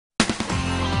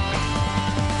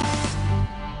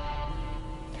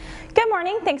Good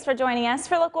morning. Thanks for joining us.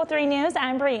 For Local 3 News,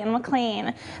 I'm Brianna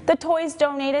MacLean. The toys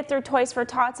donated through Toys for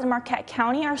Tots in Marquette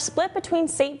County are split between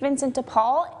St. Vincent de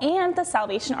Paul and the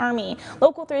Salvation Army.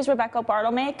 Local 3's Rebecca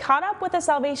Bartlemay caught up with the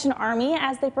Salvation Army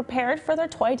as they prepared for their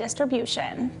toy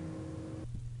distribution.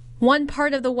 One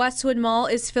part of the Westwood Mall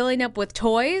is filling up with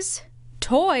toys,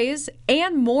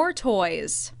 and more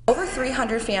toys. Over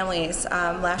 300 families.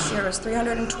 Last year was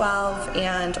 312,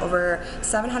 and over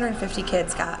 750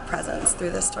 kids got presents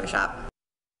through this toy shop.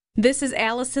 This is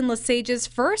Allison Lesage's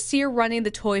first year running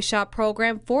the Toy Shop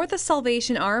program for the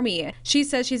Salvation Army. She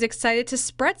says she's excited to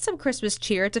spread some Christmas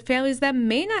cheer to families that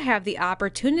may not have the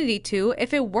opportunity to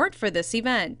if it weren't for this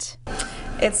event.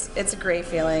 It's a great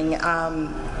feeling.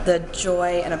 The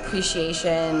joy and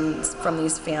appreciation from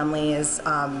these families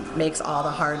makes all the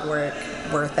hard work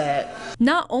worth it.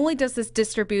 Not only does this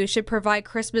distribution provide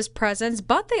Christmas presents,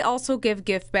 but they also give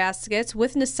gift baskets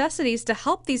with necessities to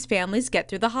help these families get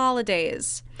through the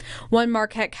holidays. One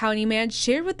Marquette County man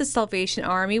shared with the Salvation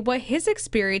Army what his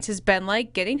experience has been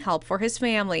like getting help for his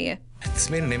family.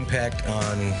 It's made an impact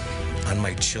on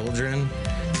my children,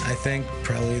 I think,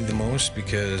 probably the most,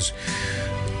 because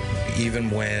even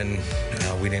when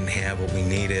we didn't have what we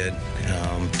needed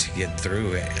to get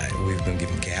through it, we've been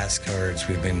given gas cards,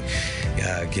 we've been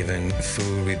given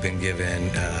food, we've been given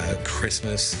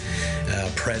Christmas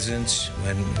presents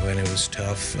when it was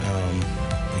tough.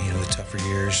 You know, the tougher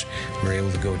years, we were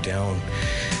able to go down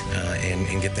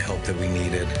and get the help that we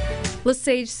needed.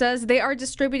 Lesage says they are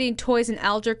distributing toys in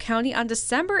Alger County on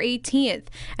December 18th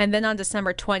and then on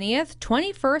December 20th,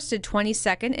 21st, and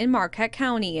 22nd in Marquette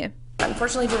County.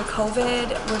 Unfortunately, due to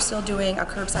COVID, we're still doing a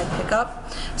curbside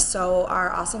pickup, so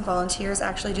our awesome volunteers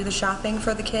actually do the shopping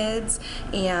for the kids,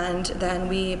 and then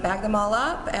we bag them all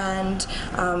up, and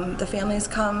the families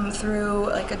come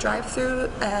through like a drive-through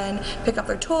and pick up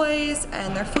their toys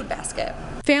and their food basket.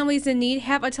 Families in need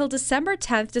have until December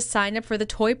 10th to sign up for the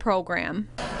toy program.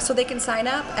 So they can sign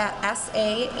up at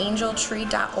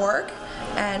saangeltree.org.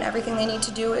 And everything they need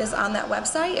to do is on that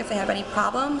website. If they have any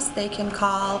problems, they can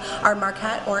call our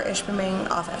Marquette or Ishpeming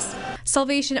office.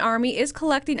 Salvation Army is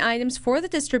collecting items for the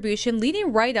distribution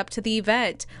leading right up to the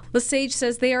event. Lesage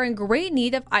says they are in great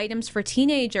need of items for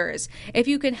teenagers. If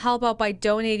you can help out by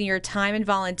donating your time and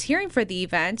volunteering for the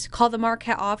event, call the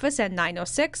Marquette office at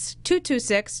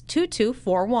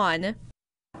 906-226-2241.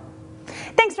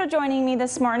 Thanks for joining me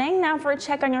this morning. Now for a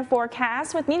check on your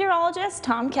forecast with meteorologist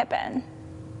Tom Kippen.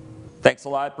 Thanks a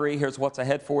lot, Bree. Here's what's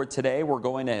ahead for today. We're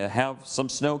going to have some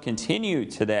snow continue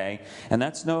today, and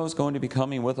that snow is going to be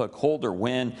coming with a colder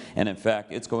wind, and in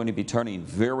fact, it's going to be turning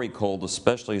very cold,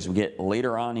 especially as we get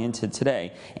later on into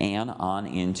today and on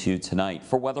into tonight.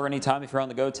 For weather anytime, if you're on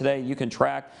the go today, you can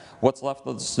track what's left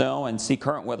of the snow and see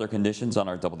current weather conditions on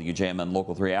our WJMN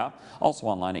Local 3 app, also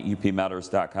online at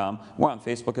upmatters.com. We're on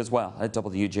Facebook as well at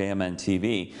WJMN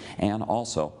TV, and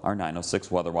also our 906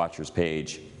 Weather Watchers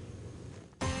page.